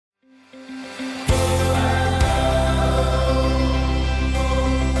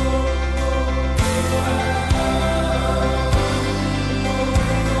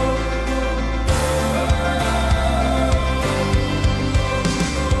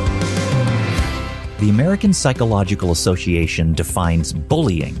The American Psychological Association defines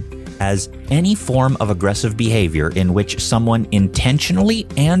bullying as any form of aggressive behavior in which someone intentionally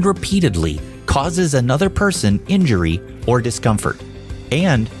and repeatedly causes another person injury or discomfort.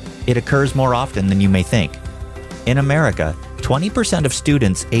 And it occurs more often than you may think. In America, 20% of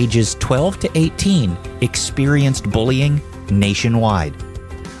students ages 12 to 18 experienced bullying nationwide.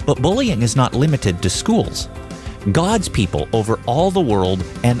 But bullying is not limited to schools. God's people over all the world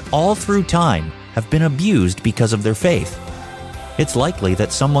and all through time have been abused because of their faith. It's likely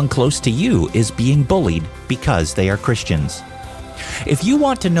that someone close to you is being bullied because they are Christians. If you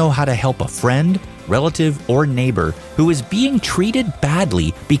want to know how to help a friend, relative, or neighbor who is being treated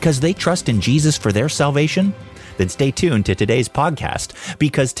badly because they trust in Jesus for their salvation, then stay tuned to today's podcast,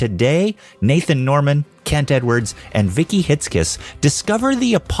 because today, Nathan Norman, Kent Edwards, and Vicki Hitzges discover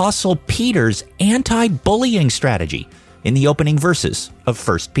the Apostle Peter's anti-bullying strategy in the opening verses of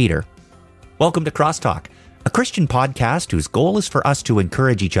 1 Peter. Welcome to CrossTalk, a Christian podcast whose goal is for us to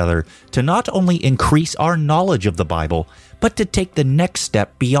encourage each other to not only increase our knowledge of the Bible, but to take the next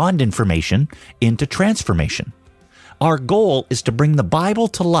step beyond information into transformation. Our goal is to bring the Bible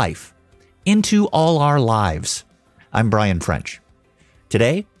to life into all our lives. I'm Brian French.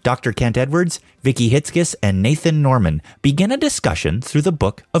 Today, Dr. Kent Edwards, Vicki Hitzges, and Nathan Norman begin a discussion through the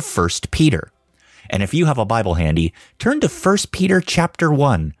book of 1 Peter. And if you have a Bible handy, turn to 1 Peter chapter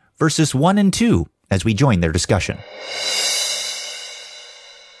 1, verses 1 and 2, as we join their discussion.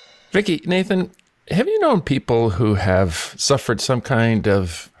 Vicki, Nathan, have you known people who have suffered some kind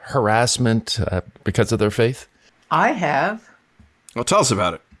of harassment because of their faith? I have. Well, tell us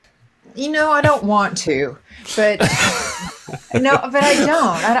about it. I don't want to, but but I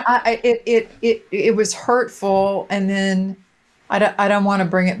don't. It was hurtful, and then I don't want to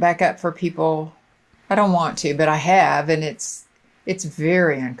bring it back up for people. I don't want to, but I have, and it's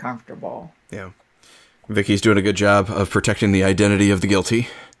very uncomfortable. Yeah, Vicki's doing a good job of protecting the identity of the guilty.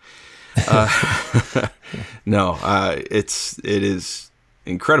 It is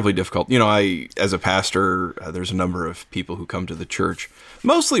incredibly difficult. As a pastor, there's a number of people who come to the church,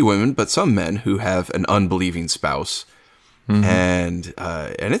 mostly women, but some men who have an unbelieving spouse. Mm-hmm. And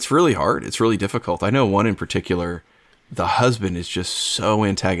it's really hard. It's really difficult. I know one in particular, the husband is just so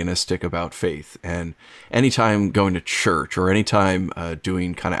antagonistic about faith. And anytime going to church or anytime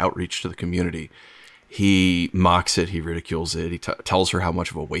doing kind of outreach to the community, he mocks it, he ridicules it, he tells her how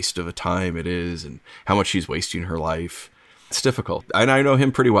much of a waste of a time it is and how much she's wasting her life. It's difficult. And I know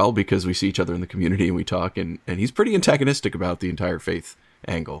him pretty well because we see each other in the community and we talk, and he's pretty antagonistic about the entire faith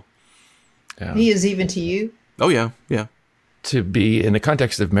angle. Yeah. He is even to you? Oh, yeah, yeah. To be, in the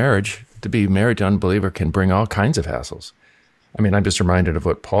context of marriage, to be married to an unbeliever can bring all kinds of hassles. I mean, I'm just reminded of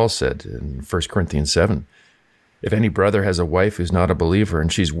what Paul said in 1 Corinthians 7. If any brother has a wife who's not a believer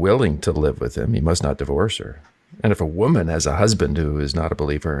and she's willing to live with him, he must not divorce her. And if a woman has a husband who is not a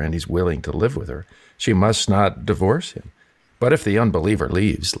believer and he's willing to live with her, she must not divorce him. But if the unbeliever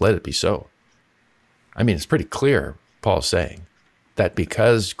leaves, let it be so. I mean, it's pretty clear, Paul's saying, that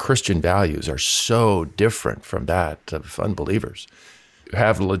because Christian values are so different from that of unbelievers, you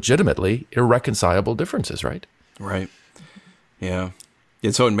have legitimately irreconcilable differences, right? Right. Yeah.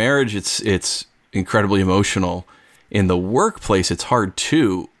 And so in marriage, it's incredibly emotional. In the workplace, it's hard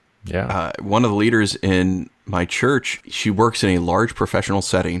too. Yeah. One of the leaders in my church, she works in a large professional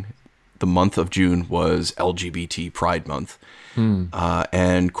setting. The month of June was LGBT Pride Month.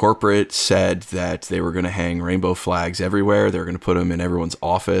 And corporate said that they were going to hang rainbow flags everywhere. They were going to put them in everyone's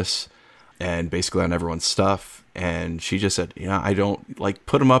office and basically on everyone's stuff. And she just said, I don't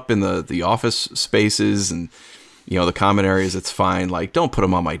put them up in the office spaces and, the common areas. It's fine. Don't put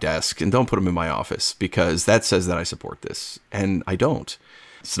them on my desk and don't put them in my office because that says that I support this. And I don't.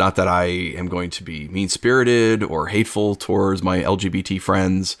 It's not that I am going to be mean-spirited or hateful towards my LGBT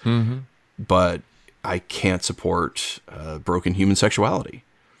friends, but I can't support broken human sexuality.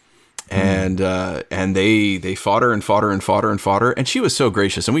 And they fought her and fought her and fought her and fought her. And she was so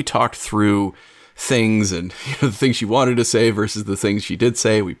gracious. And we talked through things and the things she wanted to say versus the things she did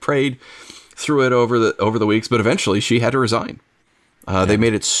say. We prayed through it over the weeks, but eventually she had to resign. They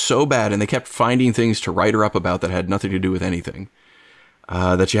made it so bad, and they kept finding things to write her up about that had nothing to do with anything,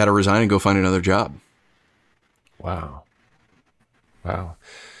 that she had to resign and go find another job. Wow.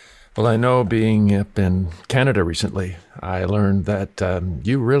 Well, I know being up in Canada recently, I learned that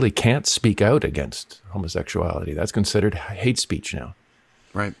you really can't speak out against homosexuality. That's considered hate speech now.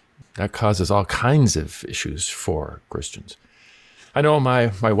 Right. That causes all kinds of issues for Christians. I know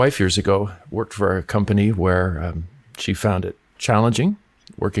my wife years ago worked for a company where she found it challenging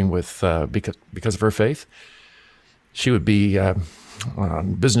working with, because of her faith. She would be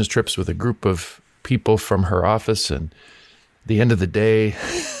on business trips with a group of people from her office, and at the end of the day,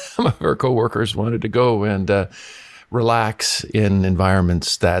 some of her coworkers wanted to go and relax in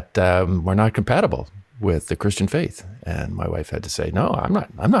environments that were not compatible with the Christian faith. And my wife had to say, "No,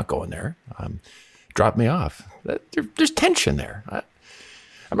 I'm not going there. Drop me off." There's tension there.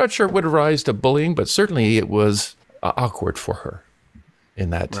 I'm not sure it would rise to bullying, but certainly it was awkward for her in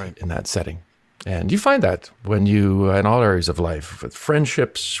that setting. And you find that when you, in all areas of life, with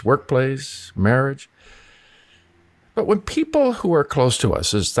friendships, workplace, marriage. But when people who are close to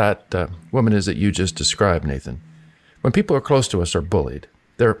us, as that woman is that you just described, Nathan, when people who are close to us are bullied,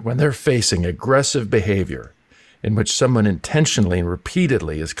 when they're facing aggressive behavior in which someone intentionally and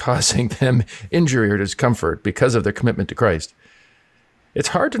repeatedly is causing them injury or discomfort because of their commitment to Christ, it's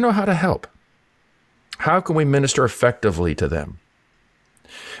hard to know how to help. How can we minister effectively to them?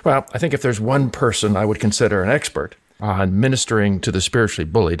 Well, I think if there's one person I would consider an expert on ministering to the spiritually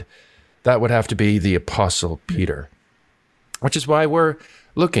bullied, that would have to be the Apostle Peter, which is why we're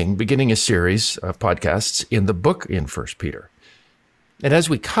beginning a series of podcasts in the book in 1 Peter. And as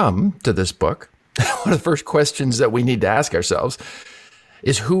we come to this book, one of the first questions that we need to ask ourselves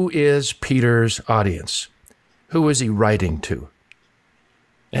is, who is Peter's audience? Who is he writing to?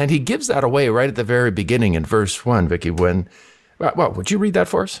 And he gives that away right at the very beginning in verse 1, Vicki, well, would you read that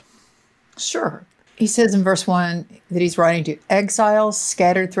for us? Sure. He says in verse 1 that he's writing to exiles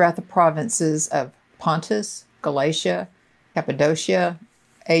scattered throughout the provinces of Pontus, Galatia, Cappadocia,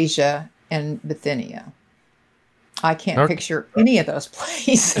 Asia, and Bithynia. I can't picture any of those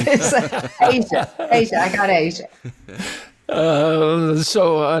places. Asia, I got Asia.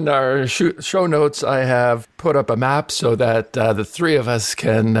 So on our show notes, I have put up a map so that the three of us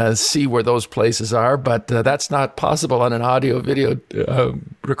can see where those places are, but that's not possible on an audio-video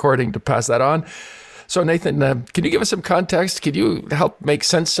recording to pass that on. So Nathan, can you give us some context? Can you help make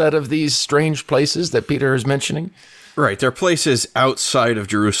sense out of these strange places that Peter is mentioning? Right. They're places outside of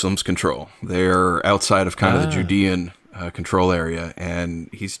Jerusalem's control. They're outside of kind of the Judean control area. And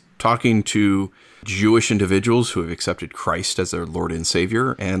he's talking to Jewish individuals who have accepted Christ as their Lord and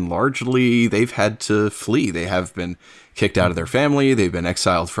Savior. And largely, they've had to flee. They have been kicked out of their family. They've been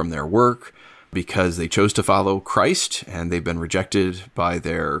exiled from their work because they chose to follow Christ. And they've been rejected by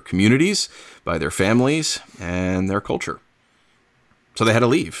their communities, by their families, and their culture. So they had to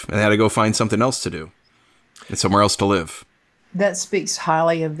leave. And they had to go find something else to do. And somewhere else to live. That speaks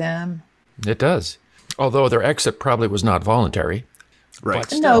highly of them. It does. Although their exit probably was not voluntary. Right.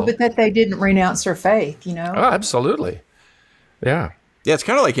 But that they didn't renounce their faith, Oh, absolutely. Yeah. Yeah, it's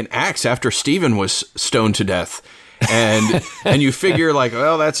kind of like in Acts after Stephen was stoned to death. And and you figure like,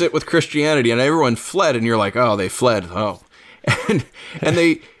 well, that's it with Christianity. And everyone fled. And you're like, oh, they fled. Oh. And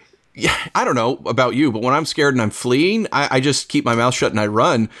they... Yeah, I don't know about you, but when I'm scared and I'm fleeing, I just keep my mouth shut and I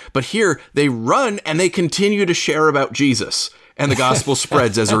run. But here, they run and they continue to share about Jesus, and the gospel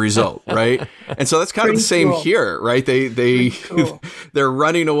spreads as a result, right? And so that's kind of the same here, right? They're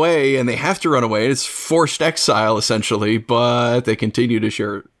running away, and they have to run away. It's forced exile, essentially, but they continue to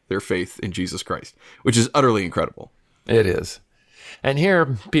share their faith in Jesus Christ, which is utterly incredible. It is. And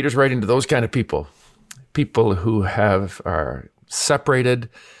here, Peter's writing to those kind of people who are separated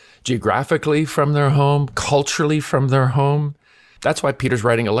geographically from their home, culturally from their home. That's why Peter's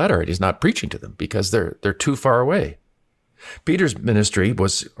writing a letter and he's not preaching to them, because they're too far away. Peter's ministry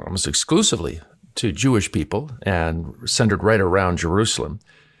was almost exclusively to Jewish people and centered right around Jerusalem.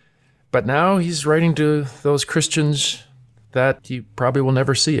 But now he's writing to those Christians that he probably will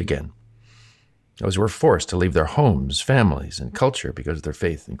never see again. Those who were forced to leave their homes, families, and culture because of their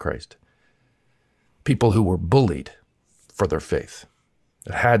faith in Christ. People who were bullied for their faith,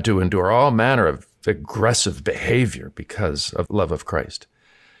 that had to endure all manner of aggressive behavior because of love of Christ.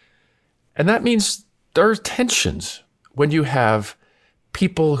 And that means there are tensions when you have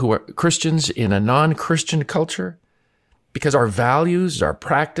people who are Christians in a non-Christian culture, because our values, our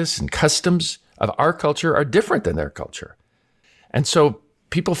practice, and customs of our culture are different than their culture. And so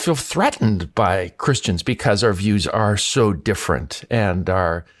people feel threatened by Christians because our views are so different and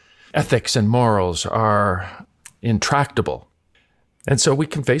our ethics and morals are intractable. And so we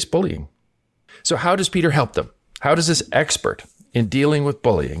can face bullying. So how does Peter help them? How does this expert in dealing with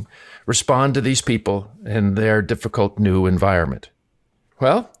bullying respond to these people in their difficult new environment?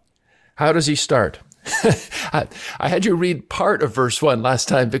 Well, how does he start? I had you read part of verse 1 last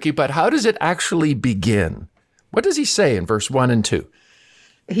time, Vicki, but how does it actually begin? What does he say in verse 1 and 2?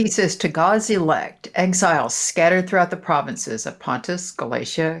 He says, to God's elect, exiles scattered throughout the provinces of Pontus,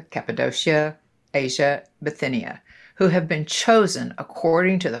 Galatia, Cappadocia, Asia, Bithynia, who have been chosen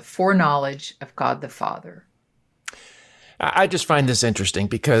according to the foreknowledge of God the Father. I just find this interesting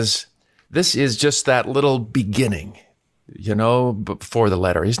because this is just that little beginning, before the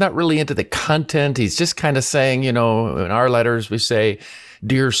letter. He's not really into the content. He's just kind of saying, in our letters, we say,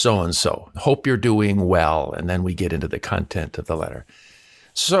 "Dear so-and-so, hope you're doing well." And then we get into the content of the letter.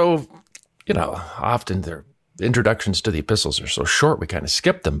 So, often their introductions to the epistles are so short, we kind of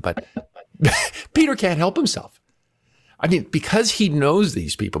skip them. But Peter can't help himself. I mean, because he knows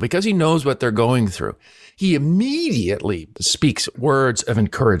these people, because he knows what they're going through, he immediately speaks words of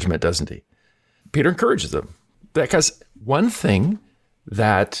encouragement, doesn't he? Peter encourages them, because one thing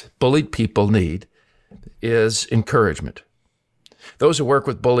that bullied people need is encouragement. Those who work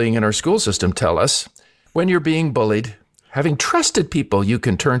with bullying in our school system tell us, when you're being bullied, having trusted people you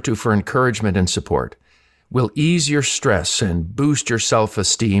can turn to for encouragement and support will ease your stress and boost your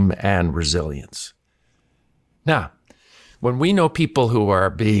self-esteem and resilience. Now, when we know people who are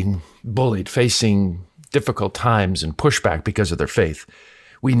being bullied, facing difficult times and pushback because of their faith,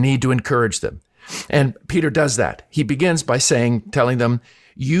 we need to encourage them. And Peter does that. He begins by telling them,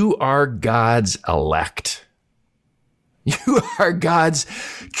 "You are God's elect. You are God's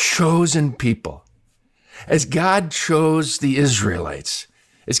chosen people. As God chose the Israelites,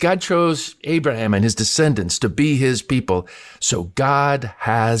 as God chose Abraham and his descendants to be his people, so God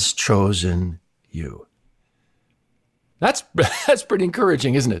has chosen you." That's pretty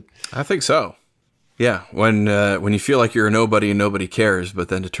encouraging, isn't it? I think so. Yeah, when you feel like you're a nobody and nobody cares, but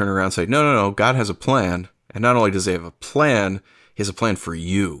then to turn around and say, no, God has a plan. And not only does he have a plan, he has a plan for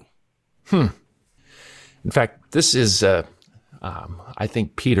you. In fact, this is, I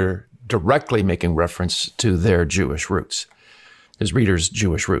think, Peter directly making reference to their Jewish roots, his readers'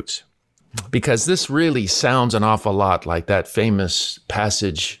 Jewish roots. Because this really sounds an awful lot like that famous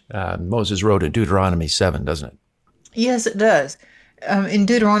passage Moses wrote in Deuteronomy 7, doesn't it? Yes, it does. In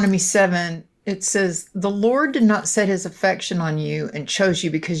Deuteronomy 7, it says, "The Lord did not set his affection on you and chose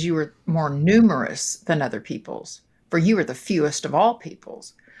you because you were more numerous than other peoples, for you were the fewest of all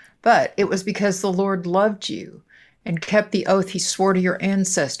peoples. But it was because the Lord loved you and kept the oath he swore to your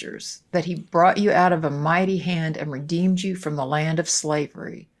ancestors, that he brought you out of a mighty hand and redeemed you from the land of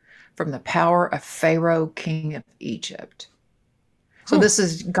slavery, from the power of Pharaoh, king of Egypt." So this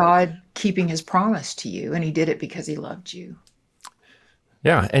is God keeping his promise to you, and he did it because he loved you.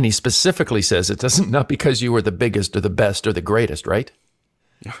 Yeah, and he specifically says it doesn't, not because you were the biggest or the best or the greatest, right?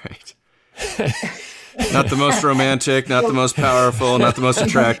 Right. Not the most romantic, not the most powerful, not the most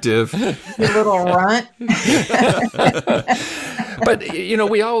attractive. You little runt. But,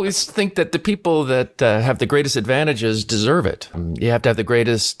 we always think that the people that have the greatest advantages deserve it. You have to have the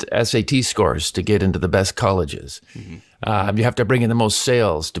greatest SAT scores to get into the best colleges. Mm-hmm. You have to bring in the most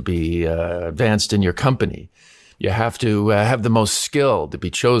sales to be advanced in your company. You have to have the most skill to be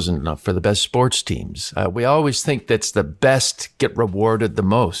chosen for the best sports teams. We always think that's the best get rewarded the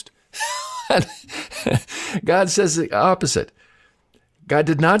most. God says the opposite. God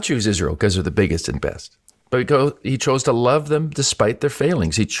did not choose Israel because they're the biggest and best, but he chose to love them despite their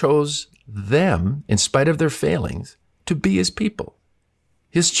failings. He chose them, in spite of their failings, to be his people,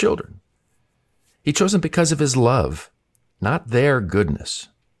 his children. He chose them because of his love, not their goodness.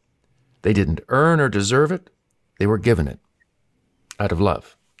 They didn't earn or deserve it. They were given it out of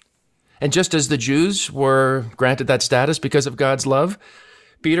love. And just as the Jews were granted that status because of God's love,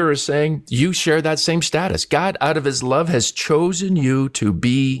 Peter is saying, you share that same status. God, out of his love, has chosen you to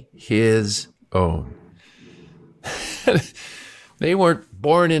be his own. They weren't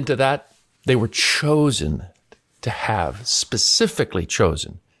born into that. They were chosen to have, specifically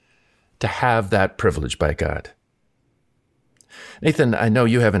chosen to have that privilege by God. Nathan, I know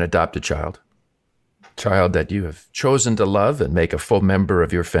you have an adopted child that you have chosen to love and make a full member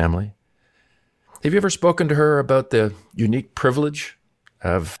of your family. Have you ever spoken to her about the unique privilege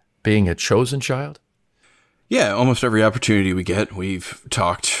of being a chosen child? Yeah, almost every opportunity we get, we've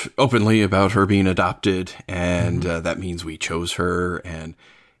talked openly about her being adopted, and that means we chose her. And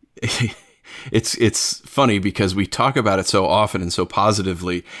it's funny because we talk about it so often and so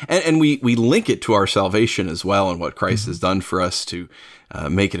positively, and we link it to our salvation as well and what Christ has done for us to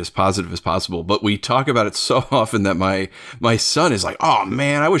make it as positive as possible. But we talk about it so often that my son is like, "Oh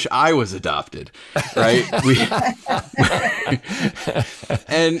man, I wish I was adopted," right?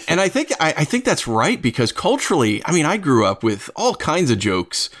 And I think that's right, because culturally, I mean, I grew up with all kinds of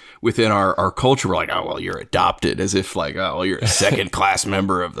jokes within our culture. We're like, "Oh, well, you're adopted," as if like, "Oh, well, you're a second class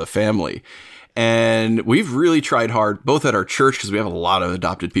member of the family." And we've really tried hard, both at our church, because we have a lot of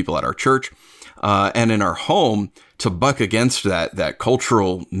adopted people at our church, and in our home, to buck against that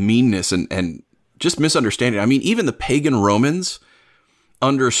cultural meanness and just misunderstanding. I mean, even the pagan Romans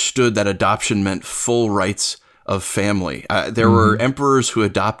understood that adoption meant full rights of family. There were emperors who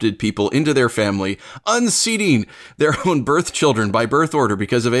adopted people into their family, unseating their own birth children by birth order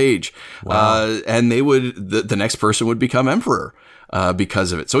because of age. Wow. And they would, the next person would become emperor.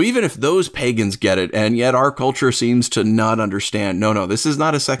 Because of it. So even if those pagans get it, and yet our culture seems to not understand, no, this is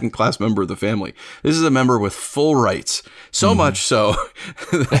not a second-class member of the family. This is a member with full rights. So much so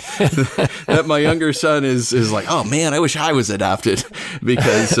that my younger son is like, oh man, I wish I was adopted,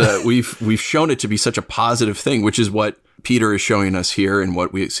 because we've shown it to be such a positive thing, which is what Peter is showing us here and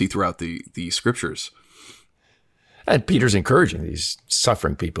what we see throughout the scriptures. And Peter's encouraging these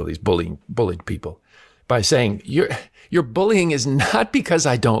suffering people, these bullied people, by saying, your bullying is not because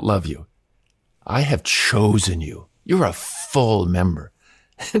I don't love you. I have chosen you. You're a full member.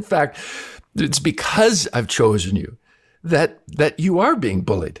 In fact, it's because I've chosen you that you are being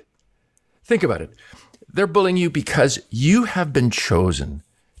bullied. Think about it. They're bullying you because you have been chosen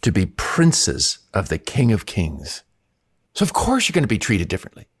to be princes of the King of Kings. So of course you're going to be treated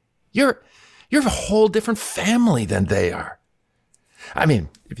differently. You're a whole different family than they are. I mean,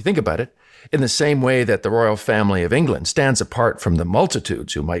 if you think about it, in the same way that the royal family of England stands apart from the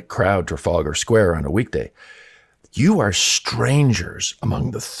multitudes who might crowd Trafalgar Square on a weekday, you are strangers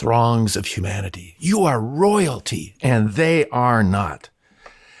among the throngs of humanity. You are royalty, and they are not.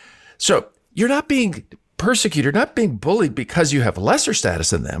 So you're not being persecuted, not being bullied because you have lesser status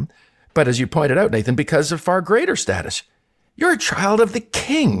than them, but as you pointed out, Nathan, because of far greater status. You're a child of the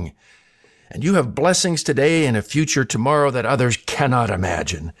King, and you have blessings today and a future tomorrow that others cannot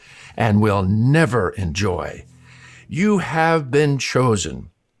imagine and will never enjoy. You have been chosen.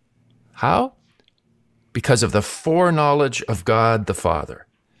 How? Because of the foreknowledge of God the Father.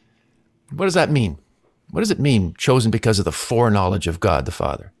 What does that mean? What does it mean, chosen because of the foreknowledge of God the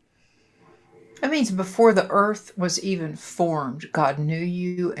Father? That means before the earth was even formed, God knew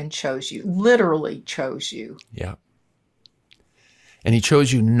you and chose you, literally chose you. Yeah. And he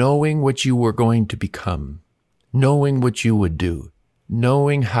chose you knowing what you were going to become, knowing what you would do,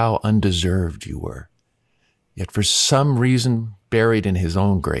 knowing how undeserved you were. Yet for some reason, buried in his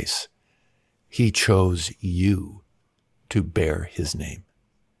own grace, he chose you to bear his name.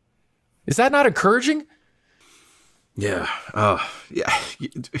 Is that not encouraging? Yeah. Yeah.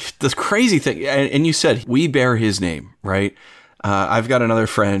 The crazy thing, and you said we bear his name, right? I've got another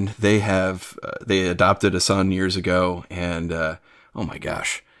friend. They adopted a son years ago, and oh my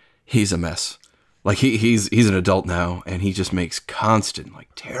gosh, he's a mess. Like he's an adult now, and he just makes constant, like,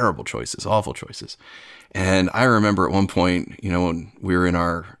 terrible choices, awful choices. And I remember at one point, when we were in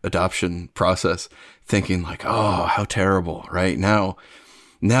our adoption process, thinking like, oh, how terrible, right? Now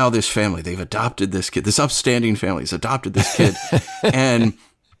this family, they've adopted this kid, this upstanding family has adopted this kid.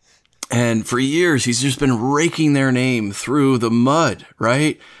 And for years, he's just been raking their name through the mud,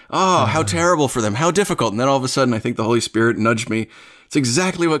 right? Oh, how terrible for them, how difficult. And then all of a sudden, I think the Holy Spirit nudged me. It's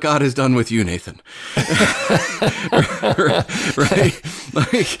exactly what God has done with you, Nathan. Right?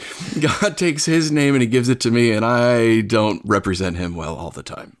 Like, God takes his name and he gives it to me, and I don't represent him well all the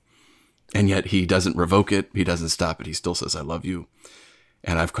time. And yet he doesn't revoke it. He doesn't stop it. He still says, I love you,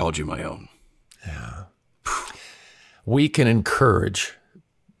 and I've called you my own. Yeah. We can encourage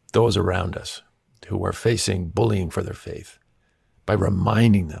those around us who are facing bullying for their faith by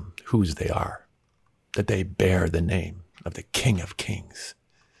reminding them whose they are, that they bear the name of the King of Kings.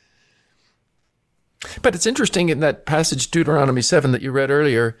 But it's interesting in that passage, Deuteronomy 7, that you read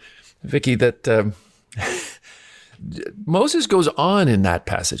earlier, Vicki, that Moses goes on in that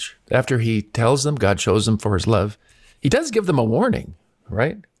passage. After he tells them God chose them for his love, he does give them a warning,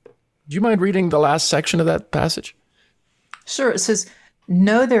 right? Do you mind reading the last section of that passage? Sure. It says,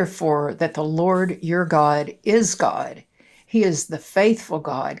 know therefore that the Lord your God is God. He is the faithful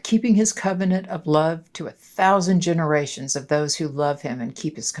God, keeping his covenant of love to 1,000 generations of those who love him and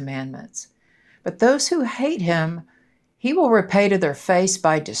keep his commandments. But those who hate him, he will repay to their face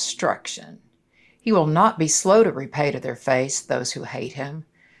by destruction. He will not be slow to repay to their face those who hate him.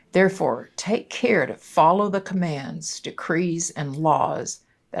 Therefore, take care to follow the commands, decrees, and laws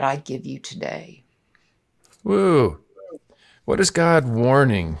that I give you today. Woo. What is God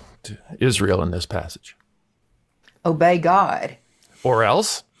warning to Israel in this passage? Obey God. Or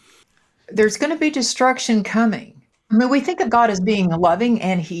else? There's going to be destruction coming. I mean, we think of God as being loving,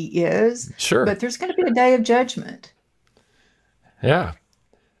 and he is. Sure. But there's going to be a day of judgment. Yeah.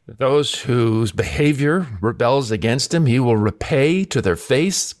 Those whose behavior rebels against him, he will repay to their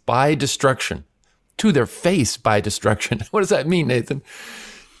face by destruction. To their face by destruction. What does that mean, Nathan?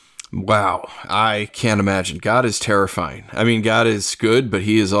 Wow. I can't imagine. God is terrifying. I mean, God is good, but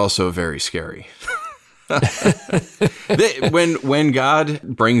he is also very scary. When God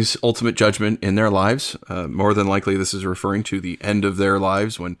brings ultimate judgment in their lives, more than likely this is referring to the end of their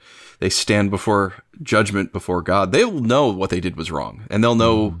lives when they stand before judgment before God. They will know what they did was wrong, and they'll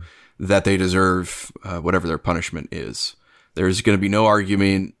know that they deserve whatever their punishment is. There's going to be no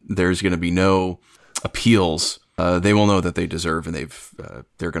argument. There's going to be no appeals. They will know that they deserve, and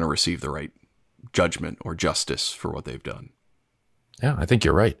they're going to receive the right judgment or justice for what they've done. Yeah, I think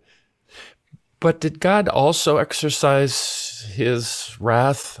you're right. But did God also exercise his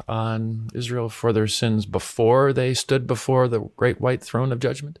wrath on Israel for their sins before they stood before the great white throne of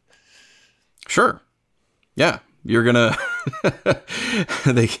judgment? Sure. Yeah. You're going to,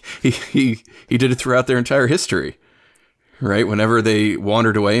 he did it throughout their entire history, right? Whenever they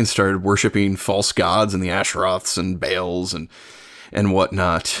wandered away and started worshiping false gods and the Asheroths and Baals and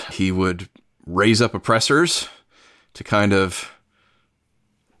whatnot, he would raise up oppressors to kind of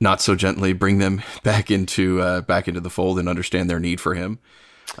not so gently bring them back into the fold and understand their need for him.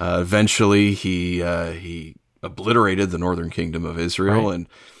 Eventually, he obliterated the northern kingdom of Israel, right, and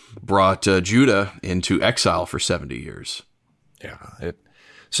brought Judah into exile for 70 years. Yeah.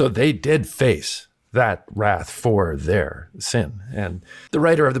 So they did face that wrath for their sin. And the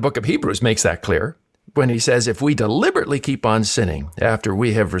writer of the book of Hebrews makes that clear when he says, if we deliberately keep on sinning after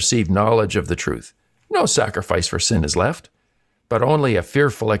we have received knowledge of the truth, no sacrifice for sin is left, but only a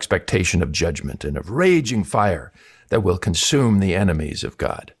fearful expectation of judgment and of raging fire that will consume the enemies of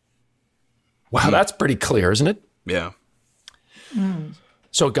God. Wow, that's pretty clear, isn't it? Yeah.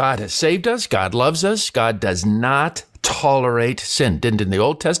 So God has saved us. God loves us. God does not tolerate sin. Didn't in the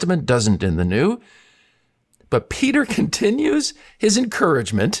Old Testament, doesn't in the New. But Peter continues his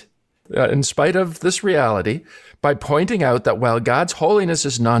encouragement, in spite of this reality, by pointing out that while God's holiness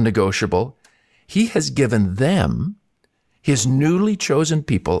is non-negotiable, he has given them, his newly chosen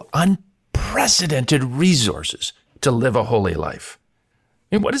people, unprecedented resources to live a holy life.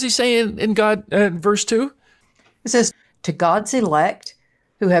 And what does he say in God, verse 2? It says, to God's elect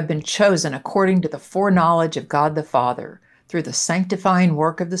who have been chosen according to the foreknowledge of God the Father through the sanctifying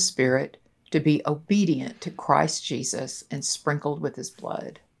work of the Spirit to be obedient to Christ Jesus and sprinkled with his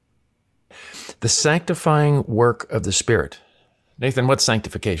blood. The sanctifying work of the Spirit. Nathan, what's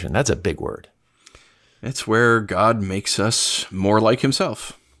sanctification? That's a big word. It's where God makes us more like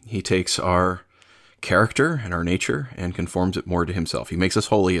himself. He takes our character and our nature and conforms it more to himself. He makes us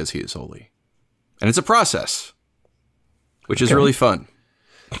holy as he is holy. And it's a process, which is really fun.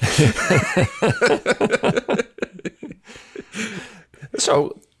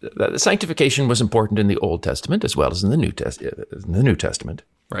 So sanctification was important in the Old Testament as well as in the New Testament.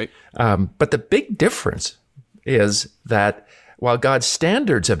 Right. But the big difference is that while God's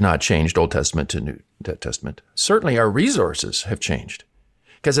standards have not changed Old Testament to New Testament, certainly our resources have changed.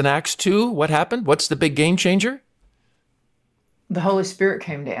 Because in Acts 2, what happened? What's the big game changer? The Holy Spirit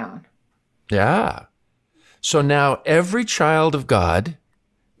came down. Yeah. So now every child of God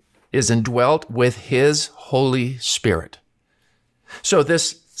is indwelt with his Holy Spirit. So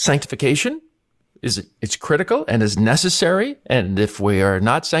this sanctification it's critical and is necessary. And if we are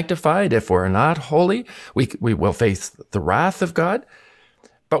not sanctified, if we're not holy, we will face the wrath of God.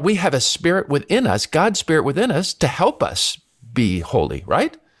 But we have a spirit within us, God's spirit within us, to help us be holy,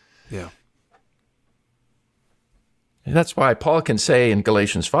 right? Yeah. And that's why Paul can say in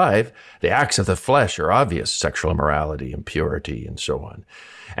Galatians 5, the acts of the flesh are obvious: sexual immorality, impurity, and so on.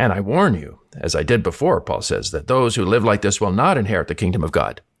 And I warn you, as I did before, Paul says, that those who live like this will not inherit the kingdom of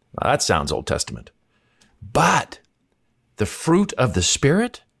God. Now, that sounds Old Testament. But the fruit of the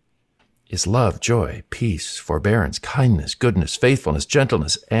Spirit is love, joy, peace, forbearance, kindness, goodness, faithfulness,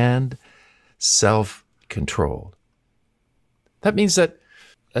 gentleness, and self-control. That means that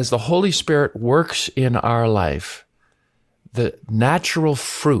as the Holy Spirit works in our life, the natural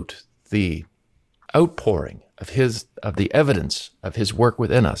fruit, the outpouring of the evidence of his work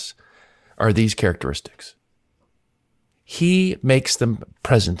within us are these characteristics. He makes them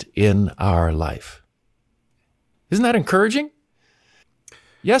present in our life. Isn't that encouraging?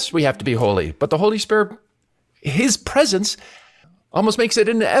 Yes, we have to be holy, but the Holy Spirit, his presence almost makes it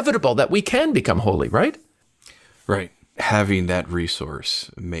inevitable that we can become holy, right? Right. Having that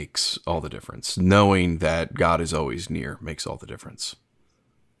resource makes all the difference. Knowing that God is always near makes all the difference.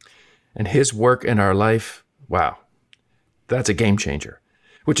 And his work in our life, wow, that's a game changer,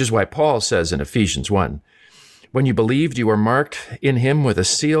 which is why Paul says in Ephesians 1, when you believed, you were marked in him with a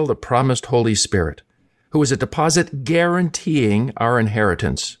seal, the promised Holy Spirit, who is a deposit guaranteeing our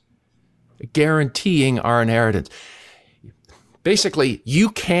inheritance. Guaranteeing our inheritance. Basically, you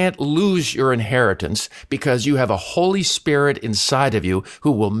can't lose your inheritance because you have a Holy Spirit inside of you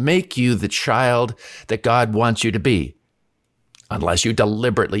who will make you the child that God wants you to be. Unless you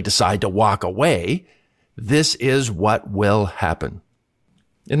deliberately decide to walk away, this is what will happen.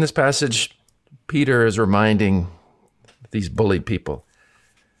 In this passage, Peter is reminding these bullied people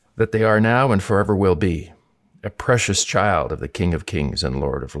that they are now and forever will be a precious child of the King of Kings and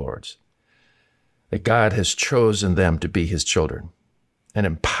Lord of Lords. That God has chosen them to be his children and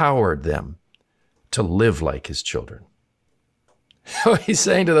empowered them to live like his children. So he's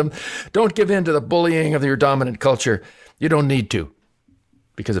saying to them, don't give in to the bullying of your dominant culture. You don't need to,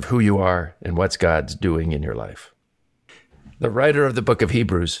 because of who you are and what God's doing in your life. The writer of the book of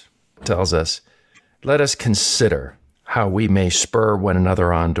Hebrews tells us, let us consider how we may spur one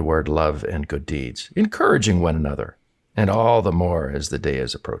another on toward love and good deeds, encouraging one another, and all the more as the day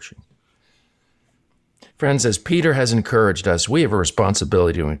is approaching. Friends, as Peter has encouraged us, we have a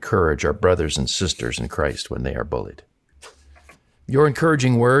responsibility to encourage our brothers and sisters in Christ when they are bullied. Your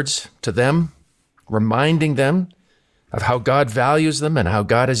encouraging words to them, reminding them of how God values them and how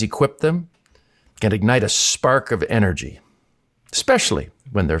God has equipped them, can ignite a spark of energy, especially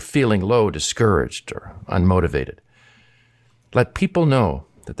when they're feeling low, discouraged, or unmotivated. Let people know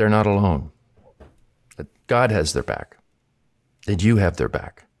that they're not alone, that God has their back, that you have their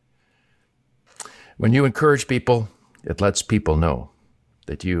back. When you encourage people, it lets people know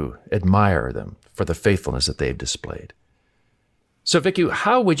that you admire them for the faithfulness that they've displayed. So, Vicki,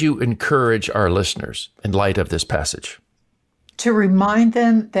 how would you encourage our listeners in light of this passage? To remind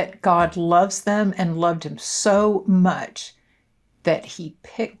them that God loves them and loved him so much that he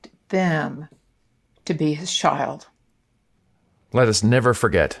picked them to be his child. Let us never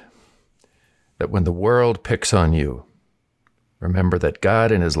forget that when the world picks on you, remember that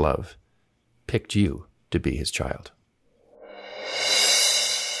God in his love picked you to be his child.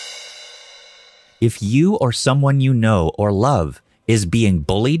 If you or someone you know or love is being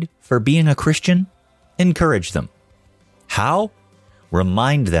bullied for being a Christian, encourage them. How?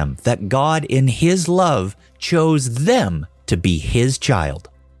 Remind them that God in his love chose them to be his child.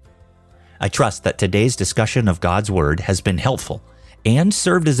 I trust that today's discussion of God's word has been helpful and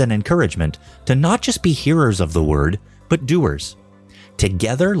served as an encouragement to not just be hearers of the word, but doers.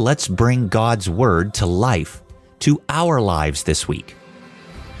 Together, let's bring God's word to life, to our lives this week.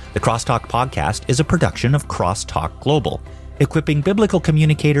 The CrossTalk podcast is a production of CrossTalk Global, equipping biblical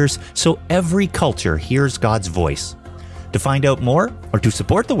communicators so every culture hears God's voice. To find out more or to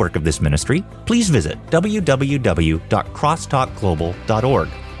support the work of this ministry, please visit www.crosstalkglobal.org.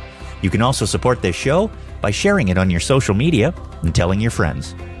 You can also support this show by sharing it on your social media and telling your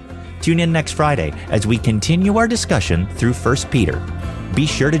friends. Tune in next Friday as we continue our discussion through 1 Peter. Be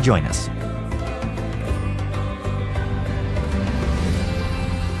sure to join us.